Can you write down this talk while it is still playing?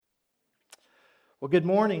Well, good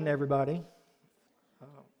morning, everybody.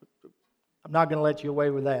 I'm not going to let you get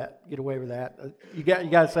away with that. You got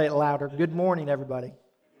to say it louder. Good morning, everybody.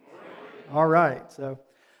 Good morning. All right. So,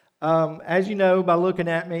 as you know by looking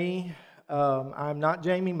at me, I'm not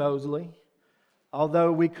Jamie Mosley,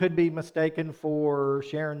 although we could be mistaken for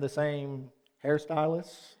sharing the same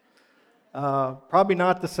hairstylist. Probably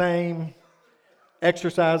not the same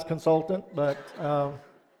exercise consultant, but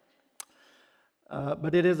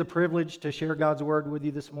it is a privilege to share God's Word with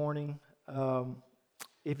you this morning.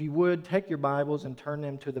 If you would, take your Bibles and turn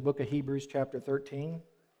them to the book of Hebrews chapter 13.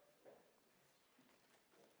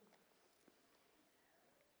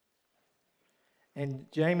 And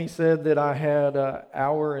Jamie said that I had an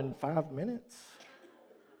hour and 5 minutes.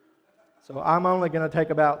 So I'm only going to take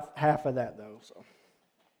about half of that, though. So,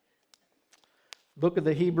 book of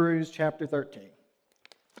the Hebrews chapter 13.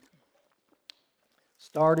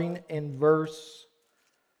 Starting in verse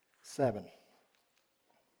 7.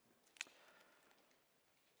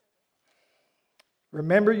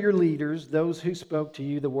 Remember your leaders, those who spoke to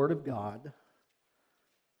you the word of God.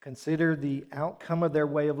 Consider the outcome of their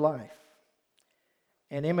way of life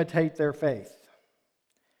and imitate their faith.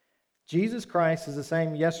 Jesus Christ is the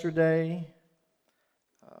same yesterday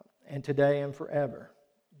and today and forever.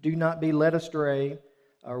 Do not be led astray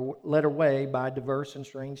or led away by diverse and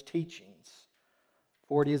strange teachings.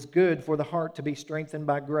 For it is good for the heart to be strengthened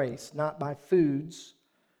by grace, not by foods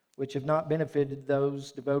which have not benefited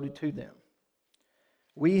those devoted to them.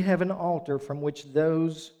 We have an altar from which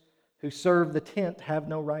those who serve the tent have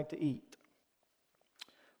no right to eat.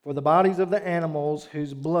 For the bodies of the animals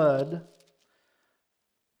whose blood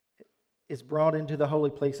is brought into the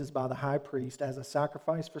holy places by the high priest as a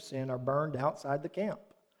sacrifice for sin are burned outside the camp.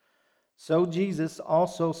 So Jesus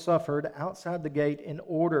also suffered outside the gate in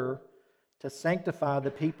order to sanctify the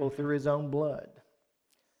people through his own blood.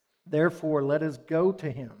 Therefore, let us go to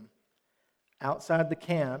him outside the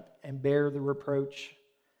camp and bear the reproach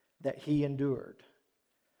that he endured.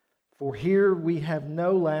 For here we have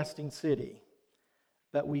no lasting city,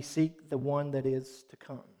 but we seek the one that is to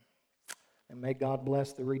come. And may God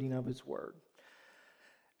bless the reading of his word.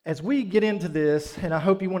 As we get into this, and I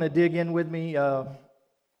hope you want to dig in with me,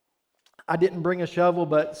 I didn't bring a shovel,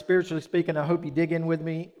 but spiritually speaking, I hope you dig in with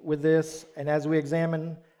me with this. And as we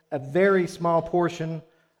examine a very small portion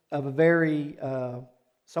of a very,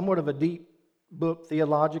 somewhat of a deep book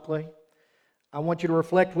theologically, I want you to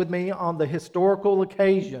reflect with me on the historical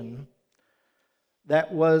occasion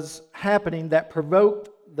that was happening that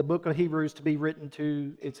provoked the book of Hebrews to be written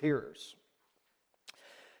to its hearers.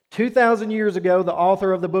 2,000 years ago, the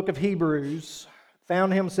author of the book of Hebrews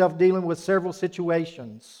found himself dealing with several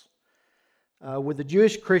situations with the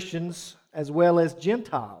Jewish Christians as well as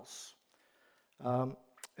Gentiles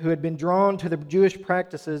who had been drawn to the Jewish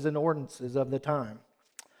practices and ordinances of the time,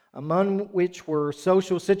 among which were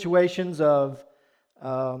social situations of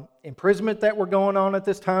imprisonment that were going on at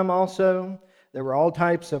this time also. There were all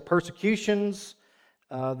types of persecutions.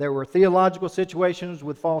 There were theological situations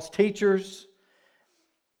with false teachers,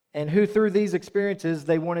 and who through these experiences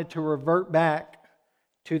they wanted to revert back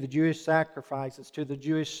to the Jewish sacrifices, to the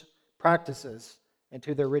Jewish practices, and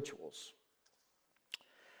to their rituals.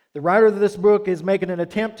 The writer of this book is making an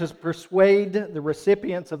attempt to persuade the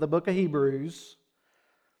recipients of the book of Hebrews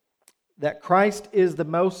that Christ is the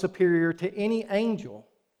most superior to any angel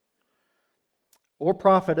or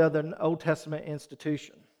prophet of an Old Testament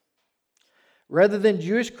institution. Rather than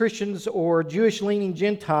Jewish Christians or Jewish-leaning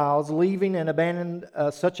Gentiles leaving and abandoning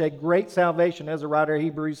such a great salvation, as the writer of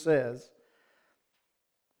Hebrews says,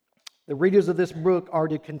 the readers of this book are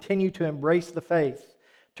to continue to embrace the faith,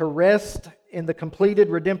 to rest in the completed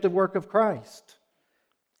redemptive work of Christ,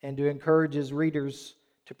 and to encourage his readers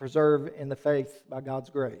to preserve in the faith by God's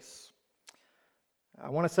grace. I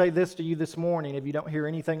want to say this to you this morning, if you don't hear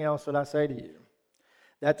anything else that I say to you,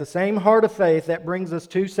 that the same heart of faith that brings us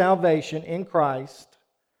to salvation in Christ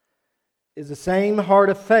is the same heart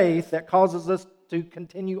of faith that causes us to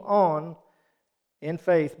continue on in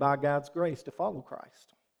faith by God's grace to follow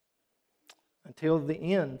Christ. Until the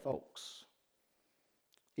end, folks.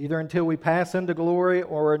 Either until we pass into glory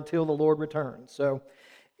or until the Lord returns. So,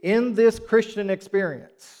 in this Christian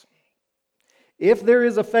experience, if there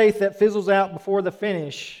is a faith that fizzles out before the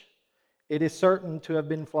finish, it is certain to have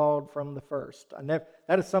been flawed from the first.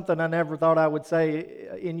 That is something I never thought I would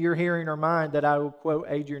say in your hearing or mine, that I would quote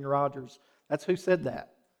Adrian Rogers. That's who said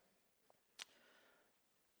that.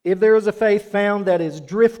 If there is a faith found that is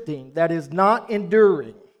drifting, that is not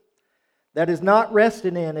enduring, that is not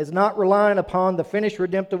resting in, is not relying upon the finished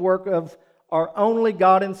redemptive work of our only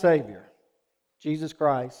God and Savior, Jesus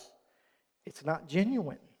Christ, it's not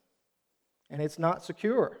genuine. and it's not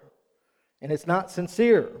secure, and it's not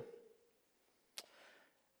sincere.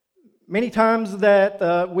 Many times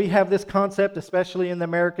that we have this concept, especially in the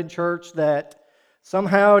American church, that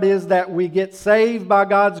somehow it is that we get saved by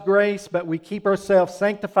God's grace, but we keep ourselves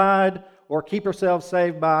sanctified or keep ourselves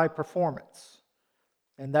saved by performance.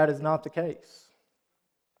 And that is not the case.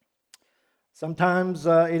 Sometimes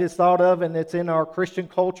it is thought of, and it's in our Christian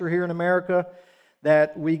culture here in America,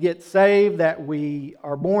 that we get saved, that we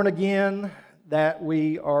are born again, that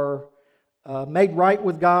we are made right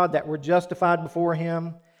with God, that we're justified before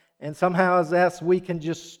Him, and somehow as us we can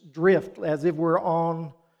just drift as if we're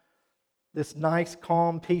on this nice,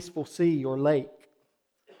 calm, peaceful sea or lake.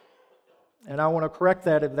 And I want to correct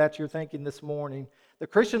that if that's your thinking this morning. The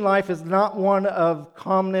Christian life is not one of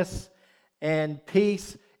calmness and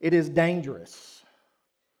peace. It is dangerous.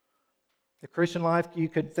 The Christian life you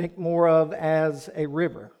could think more of as a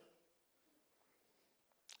river.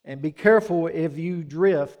 And be careful if you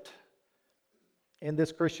drift in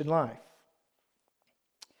this Christian life.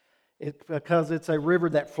 Because it's a river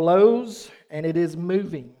that flows and it is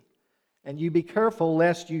moving. And you be careful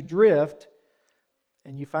lest you drift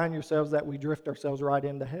and you find yourselves that we drift ourselves right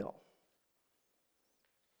into hell.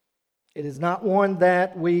 It is not one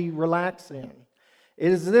that we relax in.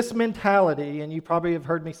 It is this mentality, and you probably have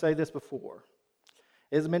heard me say this before.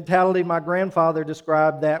 It is a mentality my grandfather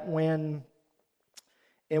described that when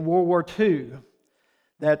in World War II,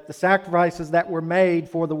 that the sacrifices that were made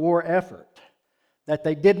for the war effort, that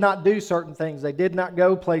they did not do certain things, they did not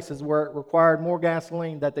go places where it required more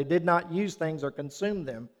gasoline, that they did not use things or consume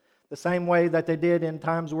them the same way that they did in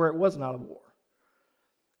times where it was not a war.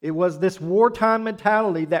 It was this wartime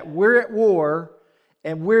mentality that we're at war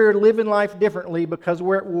and we're living life differently because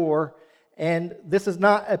we're at war, and this is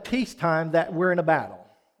not a peacetime that we're in a battle.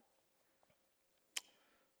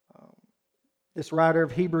 This writer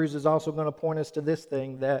of Hebrews is also going to point us to this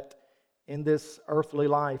thing, that in this earthly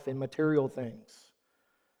life, in material things,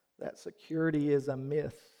 that security is a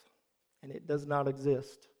myth, and it does not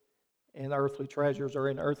exist in earthly treasures or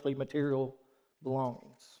in earthly material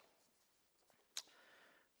belongings.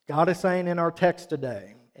 God is saying in our text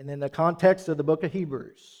today, and in the context of the book of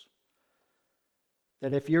Hebrews,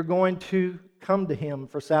 that if you're going to come to Him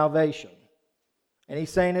for salvation, and He's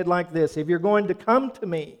saying it like this: if you're going to come to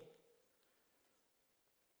me,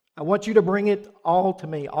 I want you to bring it all to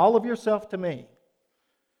me, all of yourself to me.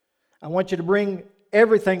 I want you to bring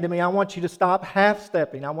everything to me. I want you to stop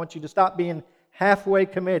half-stepping. I want you to stop being halfway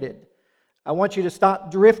committed. I want you to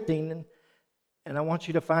stop drifting, and I want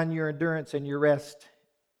you to find your endurance and your rest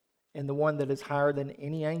in the one that is higher than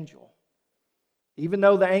any angel. Even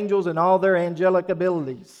though the angels and all their angelic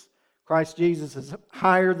abilities, Christ Jesus is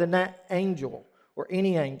higher than that angel or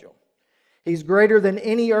any angel. He's greater than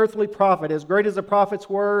any earthly prophet, as great as the prophets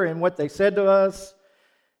were in what they said to us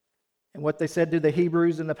and what they said to the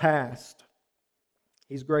Hebrews in the past.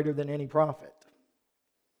 He's greater than any prophet.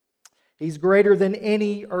 He's greater than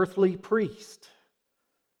any earthly priest.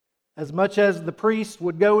 As much as the priest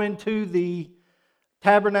would go into the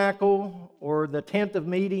tabernacle or the tent of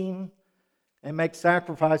meeting and make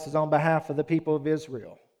sacrifices on behalf of the people of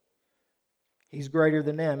Israel, He's greater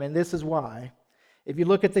than them. And this is why, if you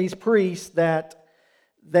look at these priests, that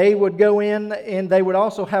they would go in and they would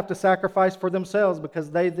also have to sacrifice for themselves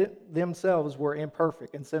because they themselves were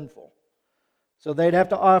imperfect and sinful. So they'd have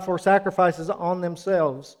to offer sacrifices on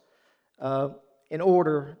themselves in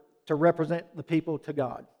order to represent the people to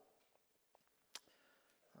God.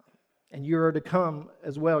 And you are to come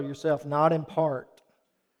as well yourself, not in part,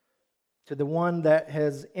 to the one that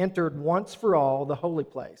has entered once for all the holy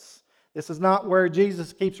place. This is not where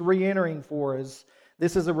Jesus keeps re-entering for us.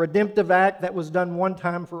 This is a redemptive act that was done one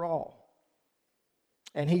time for all.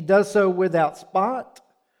 And He does so without spot,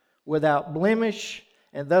 without blemish,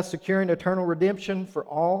 and thus securing eternal redemption for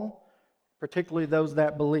all, particularly those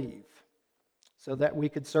that believe, so that we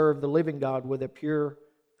could serve the living God with a pure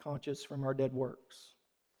conscience from our dead works.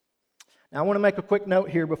 Now, I want to make a quick note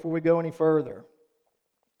here before we go any further.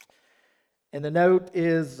 And the note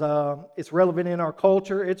is, it's relevant in our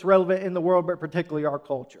culture, it's relevant in the world, but particularly our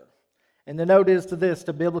culture. And the note is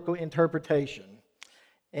to biblical interpretation.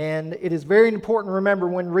 And it is very important to remember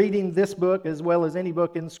when reading this book, as well as any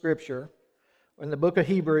book in Scripture, in the book of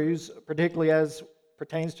Hebrews, particularly as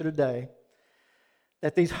pertains to today,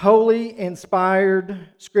 that these holy, inspired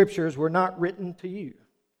Scriptures were not written to you.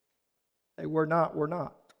 They were not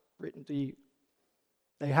written to you.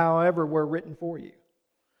 They, however, were written for you.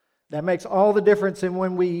 That makes all the difference in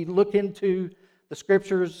when we look into the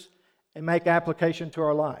Scriptures and make application to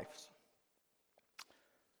our lives.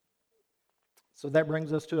 So that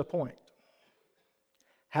brings us to a point.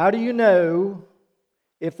 How do you know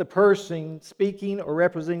if the person speaking or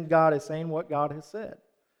representing God is saying what God has said?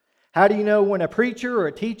 How do you know when a preacher or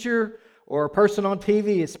a teacher or a person on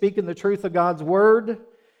TV is speaking the truth of God's Word?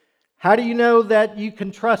 How do you know that you can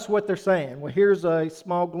trust what they're saying? Well, here's a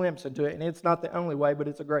small glimpse into it, and it's not the only way, but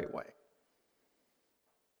it's a great way.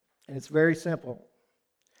 And it's very simple.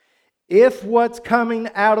 If what's coming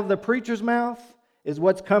out of the preacher's mouth is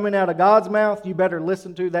what's coming out of God's mouth, you better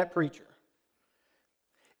listen to that preacher.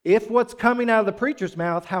 If what's coming out of the preacher's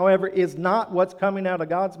mouth, however, is not what's coming out of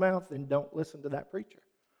God's mouth, then don't listen to that preacher.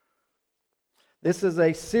 This is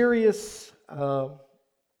a serious thing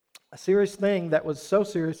that was so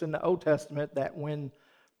serious in the Old Testament that when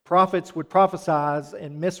prophets would prophesy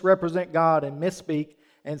and misrepresent God and misspeak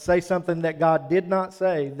and say something that God did not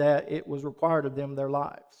say, that it was required of them their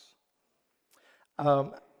lives.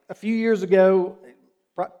 A few years ago,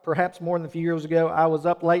 perhaps more than a few years ago, I was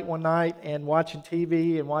up late one night and watching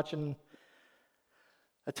TV and watching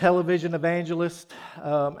a television evangelist,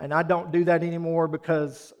 and I don't do that anymore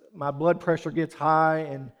because my blood pressure gets high,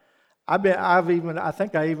 and I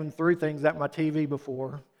think I even threw things at my TV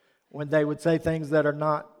before when they would say things that are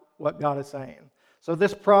not what God is saying. So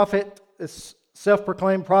this prophet, this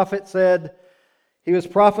self-proclaimed prophet, said he was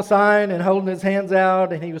prophesying and holding his hands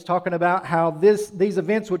out, and he was talking about how these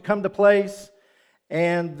events would come to place.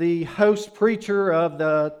 And the host preacher of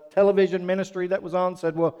the television ministry that was on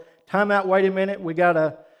said, "Well, time out. Wait a minute. We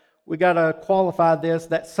gotta qualify this.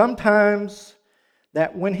 That sometimes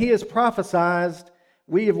that when he is prophesied,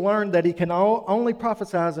 we have learned that he can only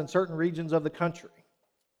prophesize in certain regions of the country.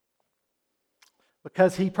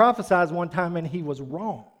 Because he prophesied one time and he was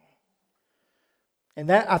wrong." And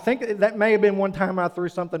I think that may have been one time I threw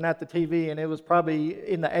something at the TV, and it was probably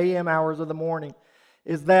in the AM hours of the morning,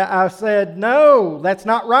 is that I said, "No, that's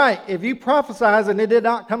not right. If you prophesied and it did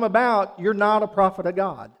not come about, you're not a prophet of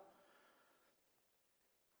God."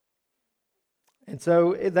 And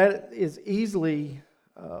so that is easily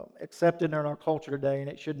accepted in our culture today, and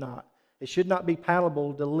it should not. It should not be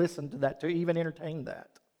palatable to listen to that, to even entertain that.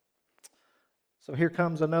 So here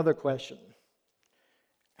comes another question.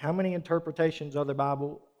 How many interpretations of the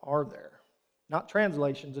Bible are there? Not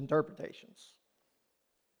translations, interpretations.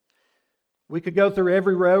 We could go through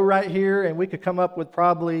every row right here, and we could come up with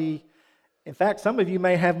probably, in fact, some of you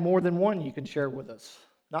may have more than one you can share with us.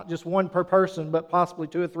 Not just one per person, but possibly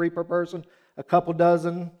 2 or 3 per person, a couple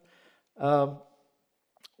dozen.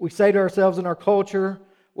 We say to ourselves in our culture,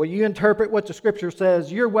 well, you interpret what the Scripture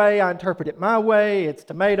says your way, I interpret it my way, it's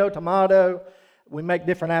tomato, tomato. We make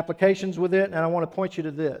different applications with it, and I want to point you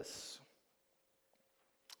to this.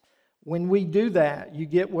 When we do that, you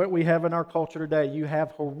get what we have in our culture today. You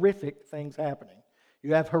have horrific things happening.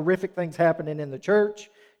 You have horrific things happening in the church.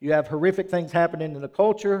 You have horrific things happening in the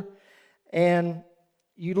culture. And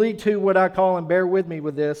you lead to what I call, and bear with me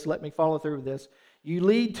with this, let me follow through with this. You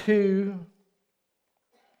lead to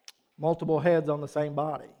multiple heads on the same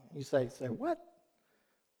body. You say what?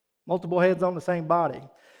 Multiple heads on the same body.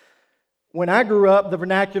 When I grew up, the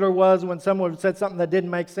vernacular was when someone said something that didn't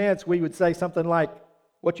make sense, we would say something like,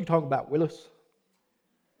 "What you talking about, Willis?"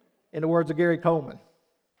 In the words of Gary Coleman.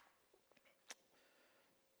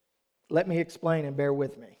 Let me explain and bear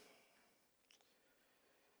with me.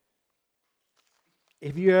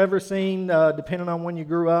 If you've ever seen, depending on when you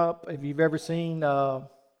grew up, if you've ever seen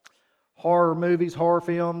horror movies, horror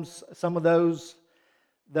films, some of those,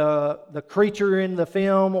 the creature in the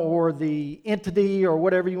film or the entity or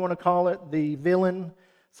whatever you want to call it, the villain,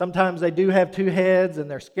 sometimes they do have 2 heads and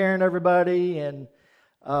they're scaring everybody, and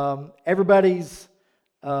everybody's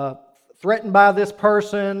threatened by this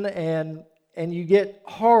person, and you get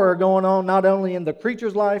horror going on not only in the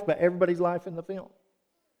creature's life, but everybody's life in the film.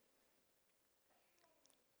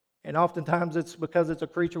 And oftentimes it's because it's a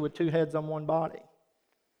creature with 2 heads on one body.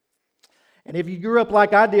 And if you grew up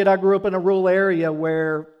like I did, I grew up in a rural area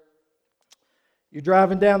where you're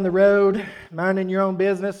driving down the road, minding your own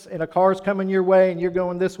business, and a car's coming your way and you're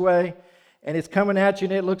going this way, and it's coming at you,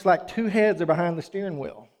 and it looks like 2 heads are behind the steering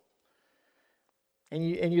wheel. And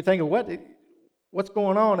you're thinking, what's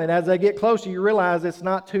going on? And as they get closer, you realize it's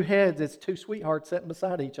not 2 heads, it's 2 sweethearts sitting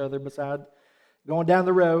beside each other, going down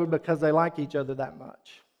the road because they like each other that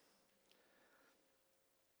much.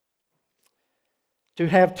 To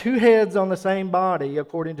have 2 heads on the same body,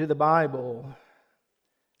 according to the Bible,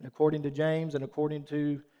 and according to James, and according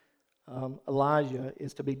to Elijah,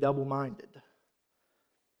 is to be double-minded.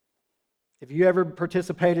 If you ever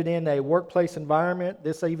participated in a workplace environment,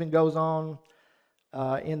 this even goes on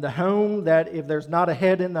in the home, that if there's not a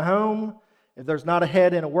head in the home, if there's not a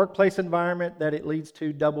head in a workplace environment, that it leads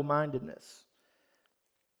to double-mindedness.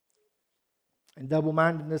 And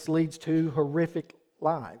double-mindedness leads to horrific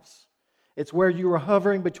lives. It's where you are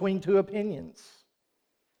hovering between two opinions.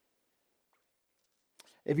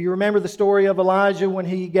 If you remember the story of Elijah when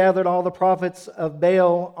he gathered all the prophets of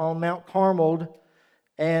Baal on Mount Carmel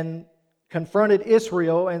and confronted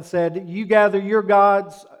Israel and said, you gather your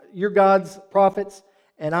God's prophets,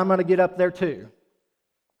 and I'm going to get up there too.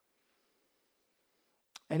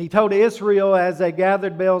 And he told Israel as they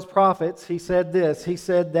gathered Baal's prophets, he said this, he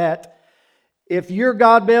said that if your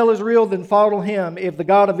God Baal is real, then follow him. If the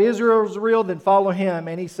God of Israel is real, then follow him.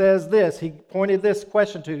 And he says this, he pointed this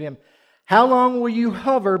question to him. How long will you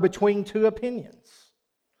hover between two opinions?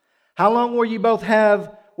 How long will you both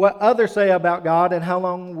have what others say about God, and how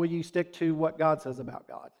long will you stick to what God says about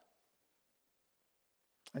God?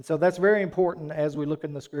 And so that's very important as we look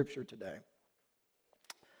in the Scripture today.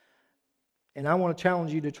 And I want to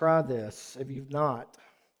challenge you to try this if you've not.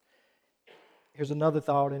 Here's another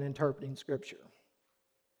thought in interpreting Scripture.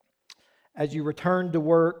 As you return to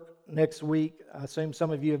work next week, I assume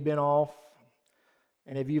some of you have been off.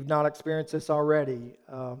 And if you've not experienced this already,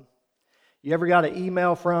 you ever got an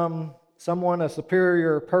email from someone, a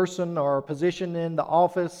superior person or position in the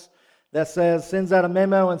office that sends out a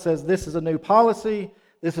memo and says, this is a new policy,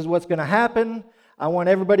 this is what's going to happen, I want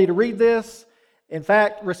everybody to read this. In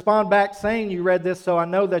fact, respond back saying you read this so I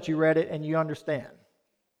know that you read it and you understand.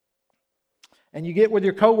 And you get with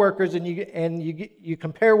your coworkers and you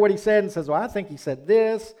compare what he said and says, well, I think he said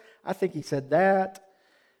this, I think he said that.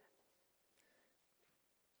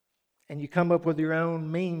 And you come up with your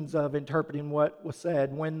own means of interpreting what was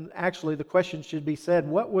said, when actually the question should be said,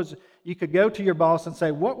 you could go to your boss and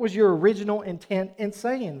say, what was your original intent in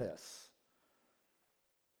saying this?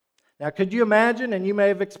 Now, could you imagine, and you may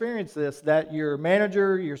have experienced this, that your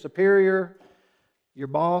manager, your superior, your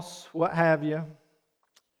boss, what have you,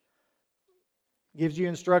 gives you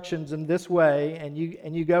instructions in this way, and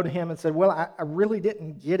you go to him and say, well, I really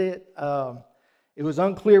didn't get it. It was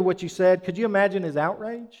unclear what you said. Could you imagine his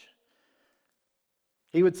outrage?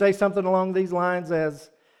 He would say something along these lines as,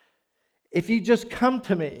 if you just come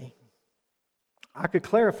to me, I could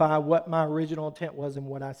clarify what my original intent was in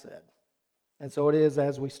what I said. And so it is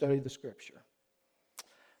as we study the Scripture.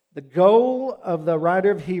 The goal of the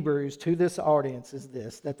writer of Hebrews to this audience is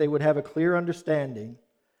this, that they would have a clear understanding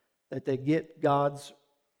that they get God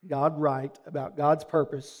right about God's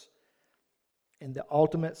purpose in the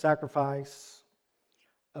ultimate sacrifice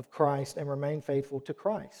of Christ and remain faithful to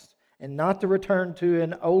Christ. And not to return to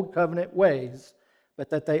an old covenant ways, but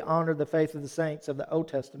that they honor the faith of the saints of the Old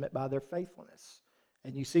Testament by their faithfulness.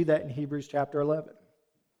 And you see that in Hebrews chapter 11.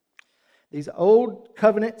 These old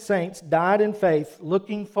covenant saints died in faith,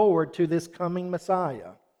 looking forward to this coming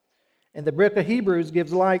Messiah. And the book of Hebrews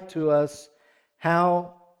gives light to us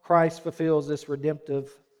how Christ fulfills this redemptive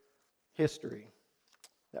history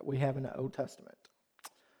that we have in the Old Testament.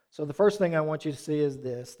 So the first thing I want you to see is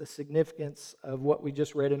this, the significance of what we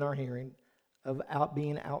just read in our hearing of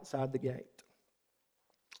being outside the gate.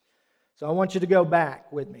 So I want you to go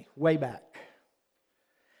back with me, way back,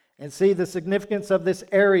 and see the significance of this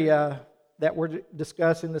area that we're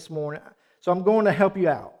discussing this morning. So I'm going to help you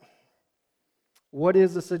out. What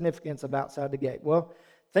is the significance of outside the gate? Well,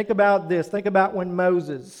 think about this. Think about when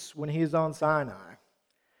Moses, when he is on Sinai,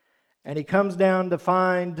 and he comes down to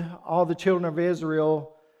find all the children of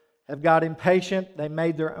Israel have got impatient. They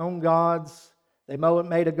made their own gods. They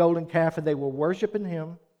made a golden calf and they were worshiping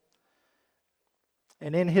him.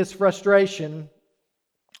 And in his frustration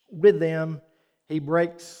with them, he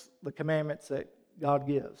breaks the commandments that God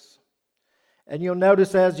gives. And you'll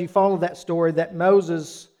notice as you follow that story that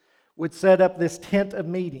Moses would set up this tent of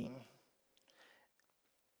meeting.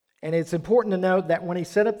 And it's important to note that when he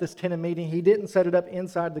set up this tent of meeting, he didn't set it up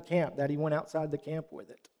inside the camp, that he went outside the camp with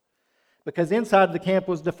it. Because inside the camp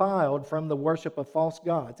was defiled from the worship of false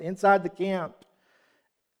gods. Inside the camp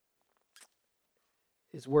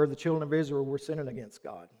is where the children of Israel were sinning against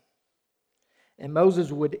God. And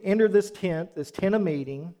Moses would enter this tent of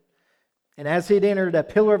meeting, and as he'd entered, a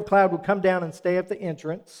pillar of cloud would come down and stay at the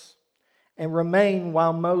entrance and remain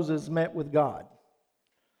while Moses met with God.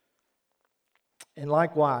 And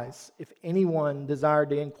likewise, if anyone desired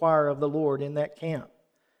to inquire of the Lord in that camp,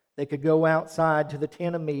 they could go outside to the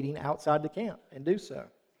tent of meeting outside the camp and do so.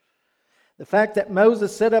 The fact that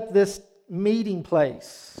Moses set up this meeting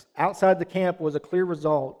place outside the camp was a clear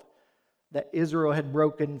result that Israel had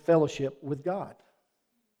broken fellowship with God.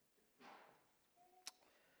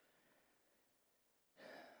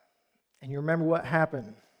 And you remember what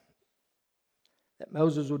happened? That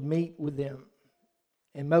Moses would meet with them.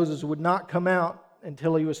 And Moses would not come out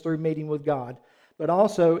until he was through meeting with God. But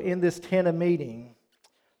also in this tent of meeting,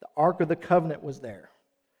 The Ark of the Covenant was there.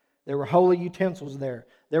 There were holy utensils there.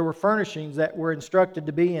 There were furnishings that were instructed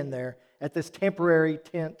to be in there at this temporary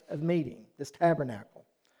tent of meeting, this tabernacle,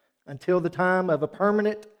 until the time of a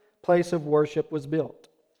permanent place of worship was built.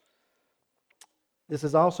 This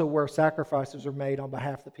is also where sacrifices are made on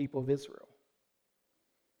behalf of the people of Israel,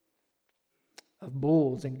 of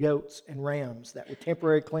bulls and goats and rams that would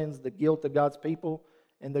temporarily cleanse the guilt of God's people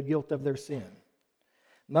and the guilt of their sin.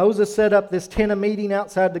 Moses set up this tent of meeting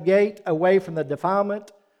outside the gate, away from the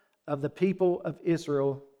defilement of the people of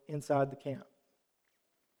Israel inside the camp.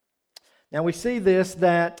 Now we see this,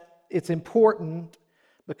 that it's important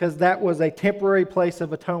because that was a temporary place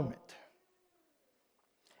of atonement.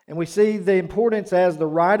 And we see the importance as the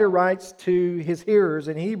writer writes to his hearers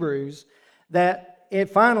in Hebrews that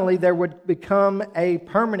finally there would become a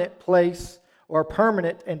permanent place or a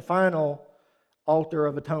permanent and final altar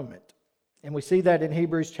of atonement. And we see that in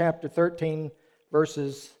Hebrews chapter 13,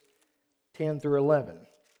 verses 10 through 11.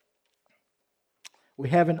 We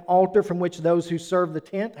have an altar from which those who served the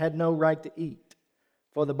tent had no right to eat.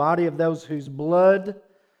 For the body of those whose blood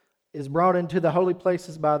is brought into the holy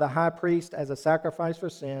places by the high priest as a sacrifice for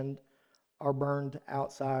sin are burned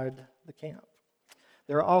outside the camp.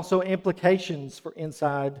 There are also implications for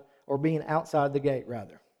inside, or being outside the gate,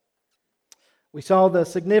 rather. We saw the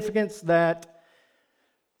significance that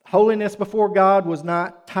holiness before God was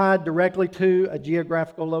not tied directly to a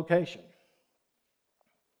geographical location.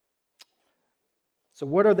 So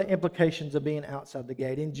what are the implications of being outside the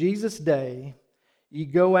gate? In Jesus' day, you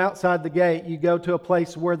go outside the gate, you go to a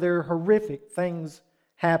place where there are horrific things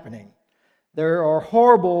happening. There are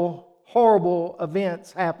horrible, horrible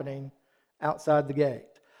events happening outside the gate.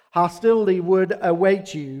 Hostility would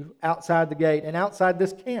await you outside the gate and outside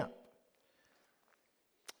this camp.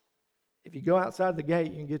 If you go outside the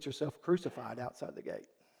gate, you can get yourself crucified outside the gate.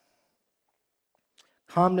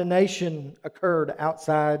 Condemnation occurred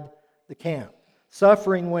outside the camp.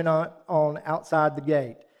 Suffering went on outside the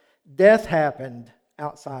gate. Death happened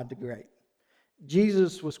outside the gate.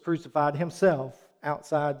 Jesus was crucified himself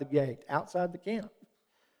outside the gate, outside the camp,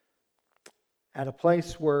 at a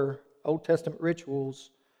place where Old Testament rituals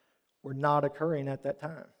were not occurring at that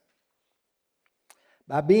time.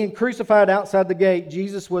 By being crucified outside the gate,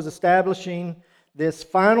 Jesus was establishing this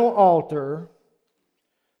final altar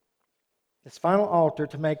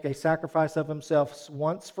to make a sacrifice of himself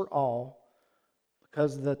once for all,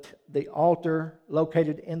 because the altar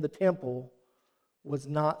located in the temple was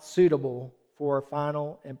not suitable for a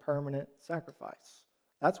final and permanent sacrifice.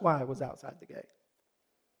 That's why it was outside the gate.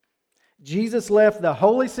 Jesus left the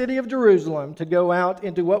holy city of Jerusalem to go out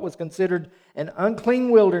into what was considered an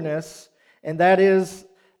unclean wilderness, and that is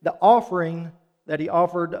the offering that he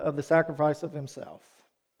offered of the sacrifice of himself,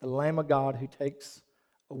 the Lamb of God who takes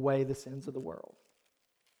away the sins of the world.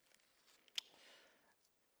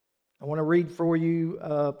 I want to read for you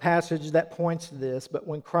a passage that points to this. But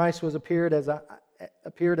when Christ was appeared as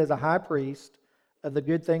a high priest of the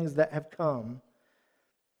good things that have come,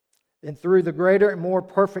 then through the greater and more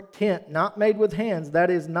perfect tent, not made with hands, that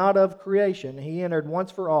is not of creation, he entered once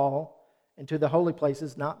for all into the holy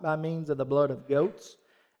places, not by means of the blood of goats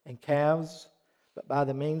and calves, but by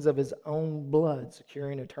the means of his own blood,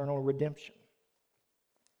 securing eternal redemption.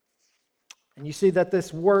 And you see that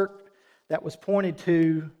this work that was pointed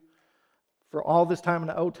to for all this time in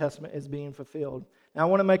the Old Testament is being fulfilled. Now I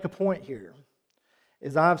want to make a point here.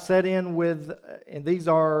 As I've sat in with, and these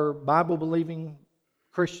are Bible-believing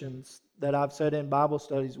Christians that I've sat in Bible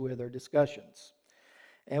studies with or discussions.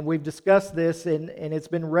 And we've discussed this, and it's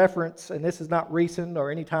been referenced, and this is not recent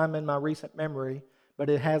or any time in my recent memory, but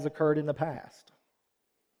it has occurred in the past.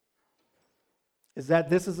 Is that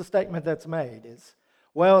this is a statement that's made.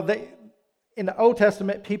 In the Old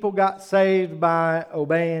Testament, people got saved by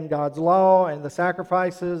obeying God's law and the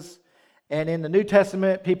sacrifices. And in the New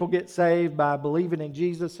Testament, people get saved by believing in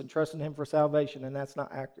Jesus and trusting him for salvation, and that's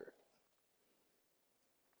not accurate.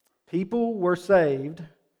 People were saved,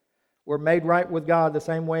 were made right with God the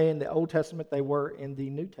same way in the Old Testament they were in the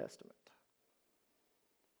New Testament.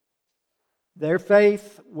 Their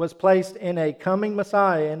faith was placed in a coming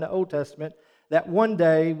Messiah in the Old Testament that one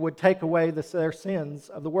day would take away their sins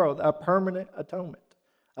of the world, a permanent atonement,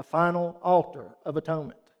 a final altar of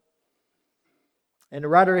atonement. And the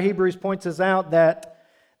writer of Hebrews points us out that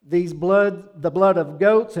the blood of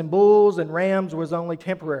goats and bulls and rams was only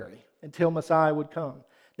temporary until Messiah would come.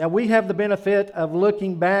 Now we have the benefit of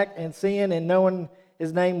looking back and seeing and knowing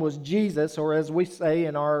his name was Jesus, or as we say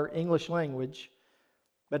in our English language,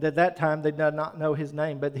 but at that time they did not know his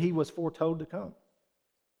name, but he was foretold to come.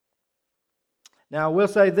 Now, I will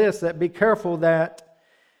say this, that be careful that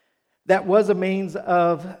That was a means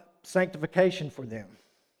of sanctification for them,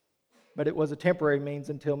 but it was a temporary means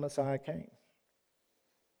until Messiah came.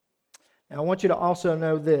 Now, I want you to also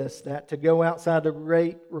know this, that to go outside the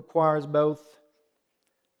gate requires both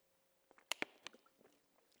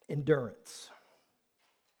endurance.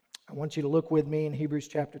 I want you to look with me in Hebrews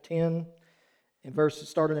chapter 10,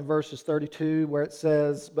 starting in verses 32, where it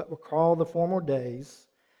says, "But recall the former days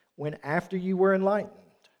when after you were enlightened,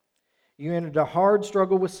 you entered a hard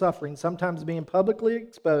struggle with suffering, sometimes being publicly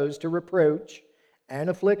exposed to reproach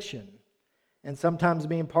and affliction, and sometimes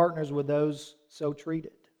being partners with those so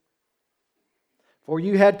treated. For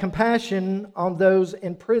you had compassion on those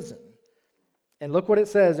in prison." And look what it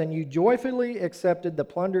says, "And you joyfully accepted the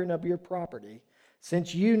plundering of your property,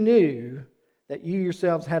 since you knew that you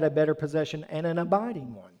yourselves had a better possession and an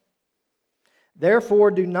abiding one.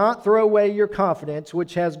 Therefore do not throw away your confidence,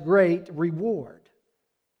 which has great reward.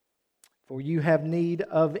 For you have need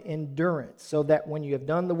of endurance, so that when you have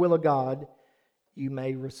done the will of God, you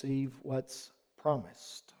may receive what's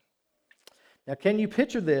promised." Now, can you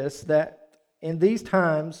picture this, that in these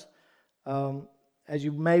times, as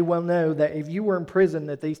you may well know, that if you were in prison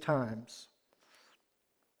at these times,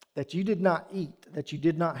 that you did not eat, that you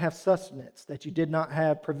did not have sustenance, that you did not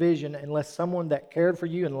have provision unless someone that cared for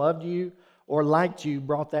you and loved you or liked you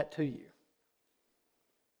brought that to you.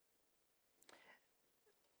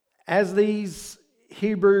 As these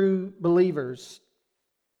Hebrew believers,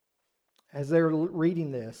 as they're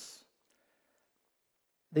reading this,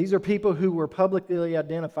 these are people who were publicly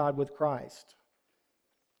identified with Christ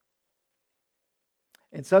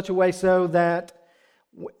in such a way so that,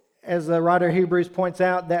 as the writer of Hebrews points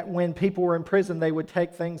out, that when people were in prison, they would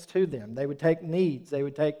take things to them. They would take needs. They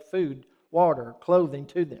would take food, water, clothing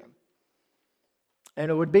to them. And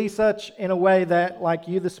it would be such in a way that, like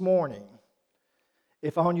you this morning,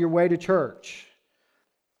 if on your way to church,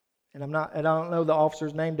 and I don't know the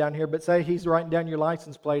officer's name down here, but say he's writing down your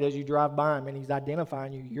license plate as you drive by him and he's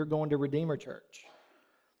identifying you, you're going to Redeemer Church.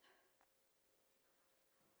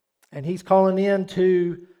 And he's calling in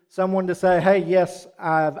to someone to say, "Hey, yes,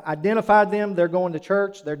 I've identified them. They're going to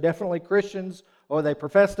church. They're definitely Christians, or they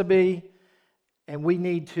profess to be, and we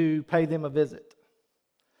need to pay them a visit."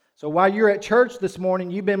 So while you're at church this morning,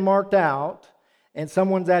 you've been marked out, and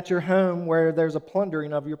someone's at your home where there's a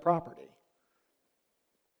plundering of your property.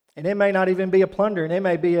 And it may not even be a plundering. It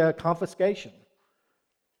may be a confiscation.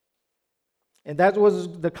 And that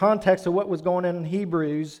was the context of what was going on in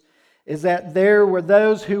Hebrews, is that there were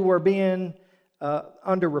those who were being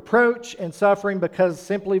under reproach and suffering because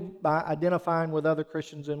simply by identifying with other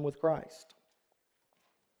Christians and with Christ.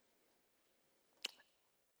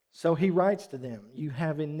 So he writes to them, you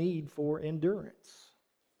have a need for endurance.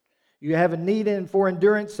 You have a need for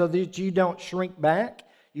endurance so that you don't shrink back.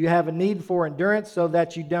 You have a need for endurance so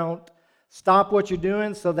that you don't stop what you're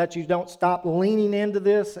doing, so that you don't stop leaning into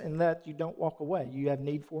this and that you don't walk away. You have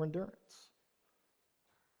need for endurance.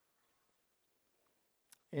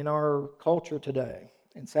 In our culture today,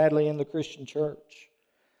 and sadly in the Christian church,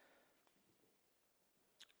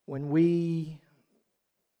 when we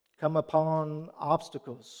come upon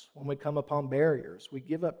obstacles, when we come upon barriers, we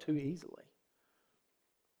give up too easily.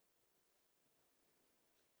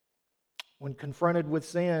 When confronted with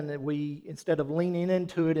sin, we, instead of leaning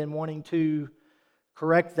into it and wanting to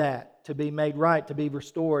correct that, to be made right, to be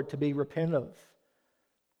restored, to be repentant,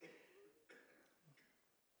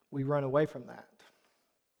 we run away from that.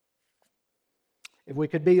 If we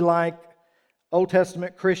could be like Old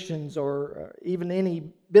Testament Christians, or even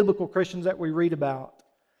any biblical Christians that we read about,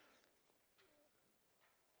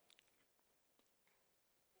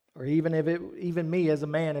 or even me as a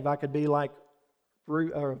man, if I could be like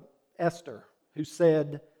Esther, who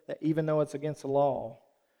said that even though it's against the law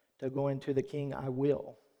to go into the king, I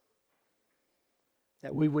will.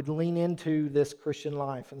 That we would lean into this Christian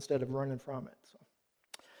life instead of running from it. So,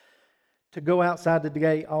 to go outside the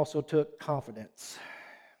gate also took confidence.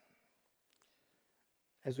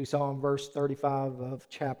 As we saw in verse 35 of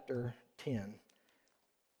chapter 10,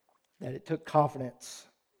 that it took confidence,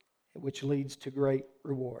 which leads to great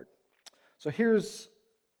reward. So here's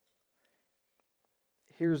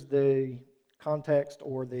the context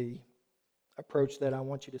or the approach that I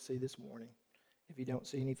want you to see this morning, if you don't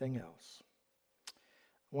see anything else.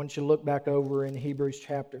 I want you to look back over in Hebrews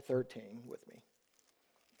chapter 13 with me.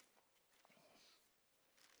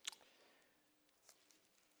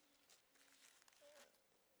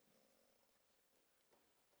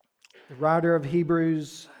 The writer of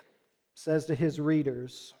Hebrews says to his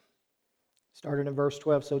readers, starting in verse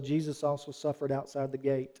 12, "So Jesus also suffered outside the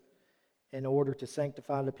gate in order to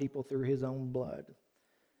sanctify the people through his own blood,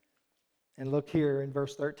 And look here in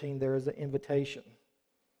verse 13, there is an invitation.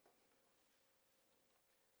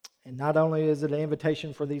 And not only is it an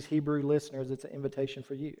invitation for these Hebrew listeners, it's an invitation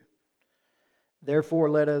for you. Therefore,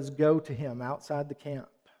 let us go to him outside the camp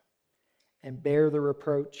and bear the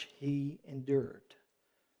reproach he endured.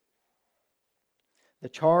 The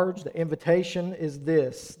charge, the invitation is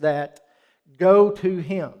this, that go to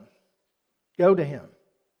him. Go to him.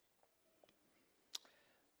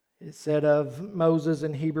 It said of Moses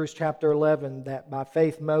in Hebrews chapter 11 that by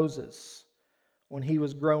faith Moses, when he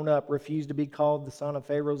was grown up, refused to be called the son of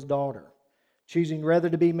Pharaoh's daughter, choosing rather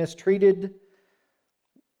to be mistreated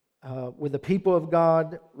with the people of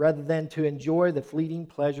God rather than to enjoy the fleeting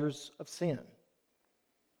pleasures of sin.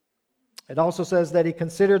 It also says that he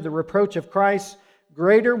considered the reproach of Christ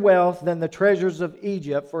greater wealth than the treasures of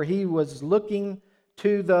Egypt, for he was looking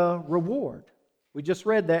to the reward. We just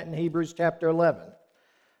read that in Hebrews chapter 11,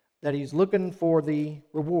 that he's looking for the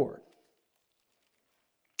reward.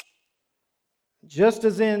 Just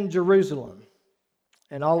as in Jerusalem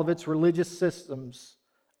and all of its religious systems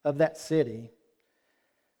of that city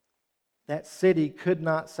could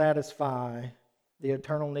not satisfy the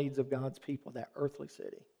eternal needs of God's people, that earthly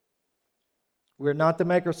city. We're not to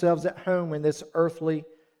make ourselves at home in this earthly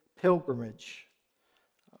pilgrimage.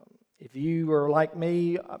 If you are like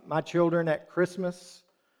me, my children at Christmas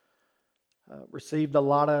received a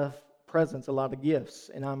lot of presents, a lot of gifts,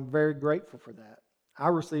 and I'm very grateful for that. I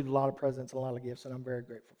received a lot of presents, a lot of gifts, and I'm very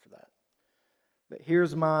grateful for that. But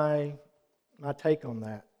here's my take on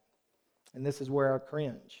that, and this is where I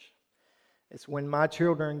cringe. It's when my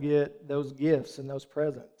children get those gifts and those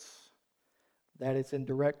presents that it's in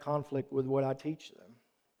direct conflict with what I teach them.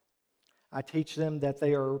 I teach them that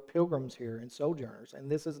they are pilgrims here and sojourners,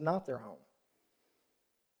 and this is not their home.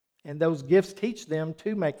 And those gifts teach them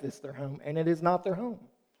to make this their home, and it is not their home.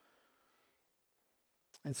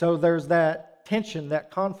 And so there's that tension,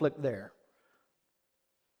 that conflict there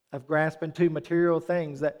of grasping to material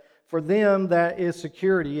things that for them that is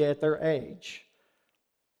security at their age.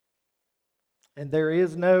 And there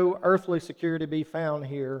is no earthly security to be found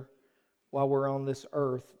here while we're on this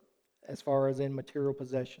earth as far as in material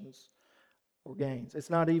possessions or gains.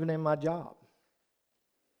 It's not even in my job.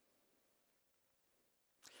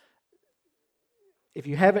 If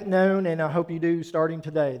you haven't known, and I hope you do starting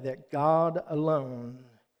today, that God alone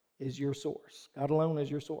is your source. God alone is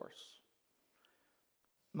your source.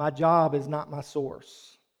 My job is not my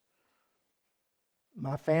source.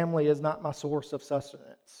 My family is not my source of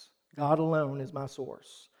sustenance. God alone is my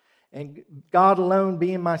source. And God alone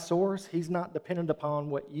being my source, He's not dependent upon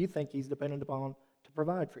what you think He's dependent upon to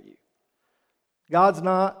provide for you. God's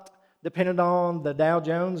not dependent on the Dow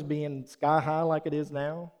Jones being sky high like it is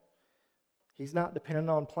now. He's not dependent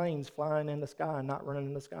on planes flying in the sky and not running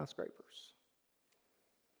into skyscrapers.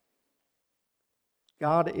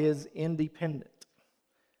 God is independent.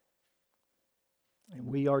 And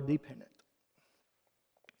we are dependent.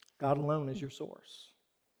 God alone is your source.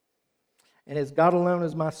 And as God alone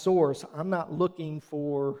is my source, I'm not looking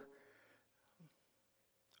for,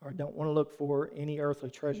 or don't want to look for any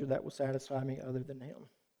earthly treasure that will satisfy me other than Him.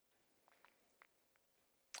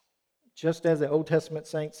 Just as the Old Testament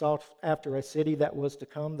saints sought after a city that was to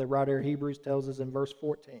come, the writer of Hebrews tells us in verse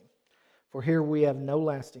 14, "For here we have no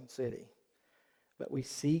lasting city, but we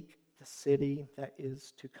seek the city that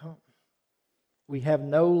is to come." We have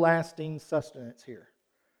no lasting sustenance here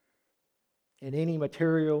in any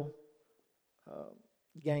material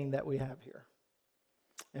gain that we have here.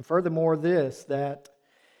 And furthermore, this, that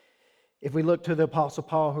if we look to the Apostle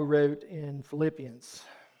Paul who wrote in Philippians,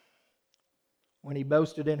 when he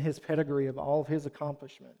boasted in his pedigree of all of his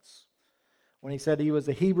accomplishments, when he said he was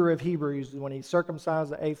a Hebrew of Hebrews, when he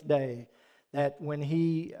circumcised the eighth day, that when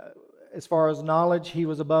he, as far as knowledge, he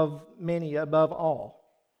was above many, above all.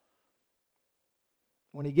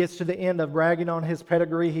 When he gets to the end of bragging on his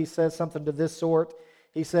pedigree, he says something to this sort.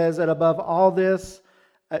 He says that above all this,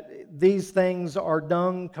 these things are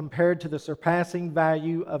dung compared to the surpassing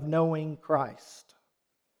value of knowing Christ.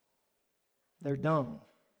 They're dung.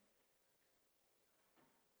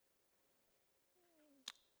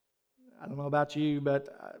 I don't know about you, but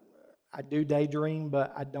I do daydream,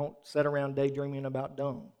 but I don't sit around daydreaming about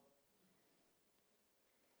dung.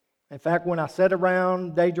 In fact, when I sit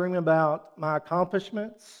around daydreaming about my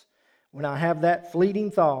accomplishments, when I have that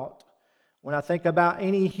fleeting thought, when I think about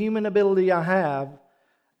any human ability I have,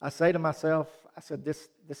 I say to myself, I said, this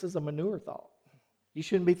is a manure thought. You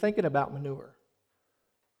shouldn't be thinking about manure.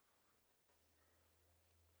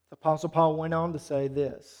 The Apostle Paul went on to say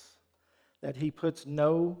this, that he puts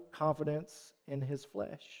no confidence in his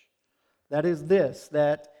flesh. That is this,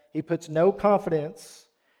 that he puts no confidence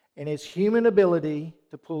in its human ability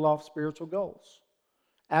to pull off spiritual goals.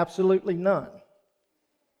 Absolutely none.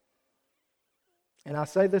 And I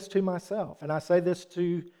say this to myself, and I say this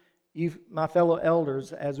to you, my fellow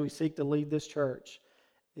elders, as we seek to lead this church,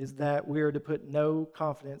 is that we are to put no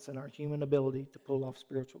confidence in our human ability to pull off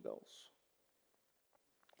spiritual goals.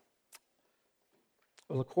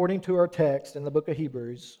 Well, according to our text in the book of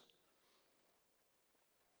Hebrews,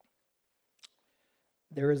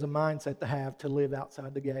 there is a mindset to have to live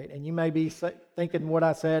outside the gate. And you may be thinking what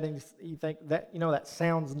I said, and you think that, that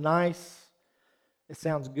sounds nice. It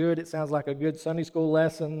sounds good. It sounds like a good Sunday school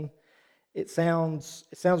lesson. It sounds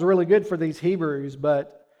really good for these Hebrews,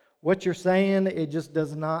 but what you're saying, it just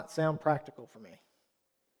does not sound practical for me.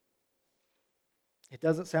 It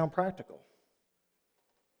doesn't sound practical.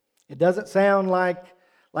 It doesn't sound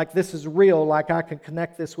like this is real, like I can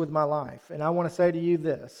connect this with my life. And I want to say to you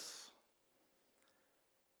this.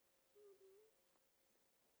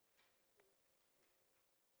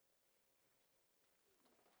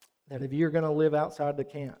 That if you're going to live outside the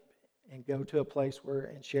camp and go to a place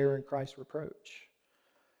and share in Christ's reproach,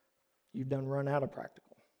 you've done run out of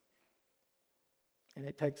practical. And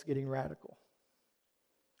it takes getting radical.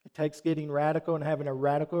 It takes getting radical and having a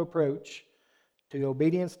radical approach to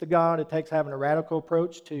obedience to God. It takes having a radical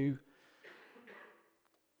approach to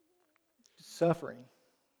suffering.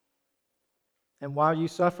 And while you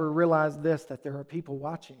suffer, realize this, that there are people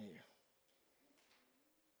watching you.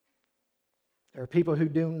 There are people who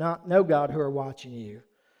do not know God who are watching you,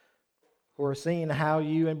 who are seeing how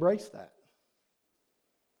you embrace that.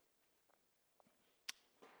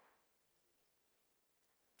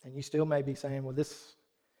 And you still may be saying, well, it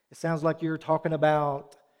sounds like you're talking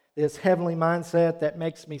about this heavenly mindset that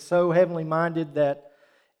makes me so heavenly minded that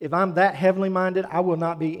if I'm that heavenly minded, I will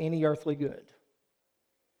not be any earthly good.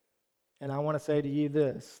 And I want to say to you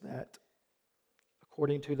this, that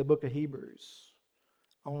according to the book of Hebrews,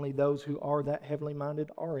 only those who are that heavenly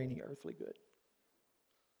minded are any earthly good.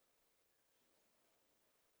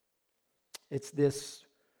 It's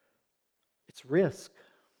risk.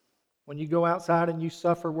 When you go outside and you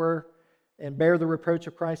suffer and bear the reproach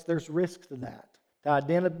of Christ, there's risk to that.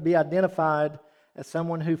 To be identified as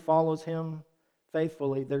someone who follows Him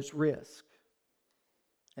faithfully, there's risk.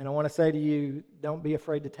 And I want to say to you, don't be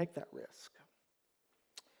afraid to take that risk.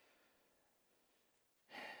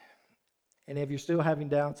 And if you're still having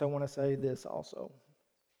doubts, I want to say this also.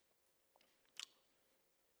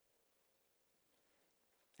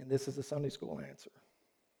 And this is a Sunday school answer.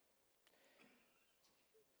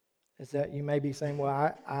 Is that you may be saying,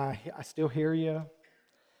 well, I still hear you.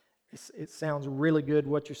 It sounds really good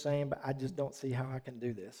what you're saying, but I just don't see how I can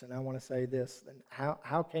do this. And I want to say this. And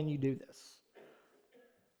how can you do this?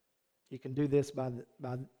 You can do this by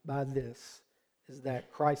this, is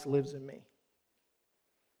that Christ lives in me.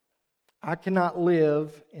 I cannot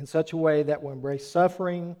live in such a way that will embrace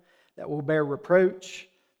suffering, that will bear reproach,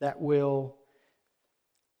 that will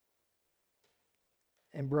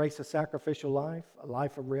embrace a sacrificial life, a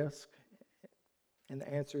life of risk. And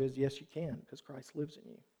the answer is yes, you can, because Christ lives in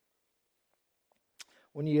you.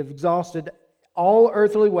 When you have exhausted all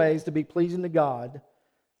earthly ways to be pleasing to God,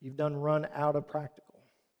 you've done run out of practical.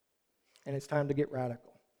 And it's time to get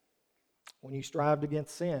radical. When you strived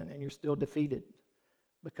against sin and you're still defeated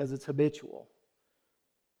because it's habitual,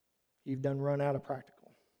 you've done run out of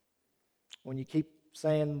practical. When you keep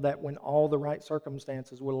saying that when all the right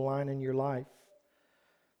circumstances will align in your life,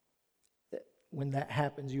 that when that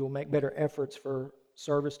happens, you will make better efforts for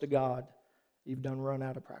service to God, you've done run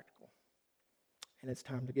out of practical. And it's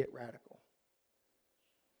time to get radical.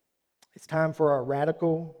 It's time for a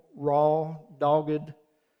radical, raw, dogged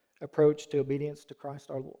approach to obedience to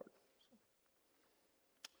Christ our Lord.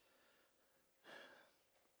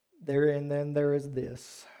 Then there is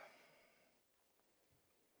this,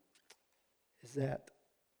 is that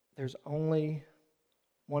there's only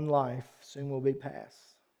one life soon will be past.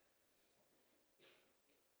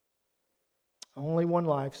 Only one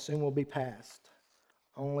life soon will be past.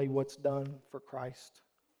 Only what's done for Christ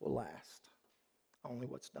will last. Only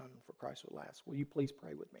what's done for Christ will last. Will you please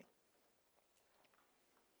pray with me?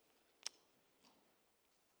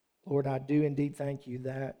 Lord, I do indeed thank you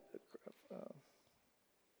that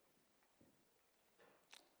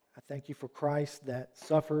I thank you for Christ that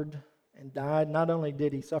suffered and died. Not only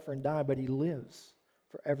did he suffer and die, but he lives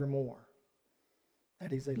forevermore.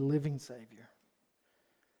 That he's a living Savior.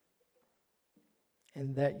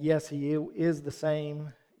 And that, yes, he is the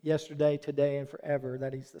same yesterday, today, and forever.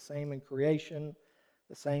 That he's the same in creation,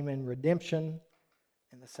 the same in redemption,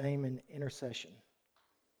 and the same in intercession.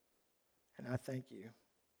 And I thank you.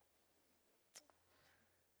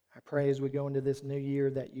 I pray as we go into this new year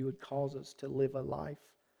that you would cause us to live a life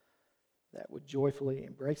that would joyfully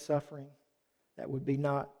embrace suffering, that would be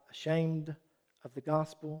not ashamed of the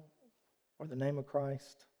gospel or the name of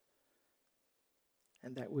Christ,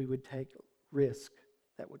 and that we would take risk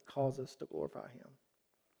that would cause us to glorify Him.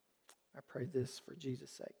 I pray this for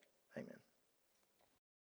Jesus' sake.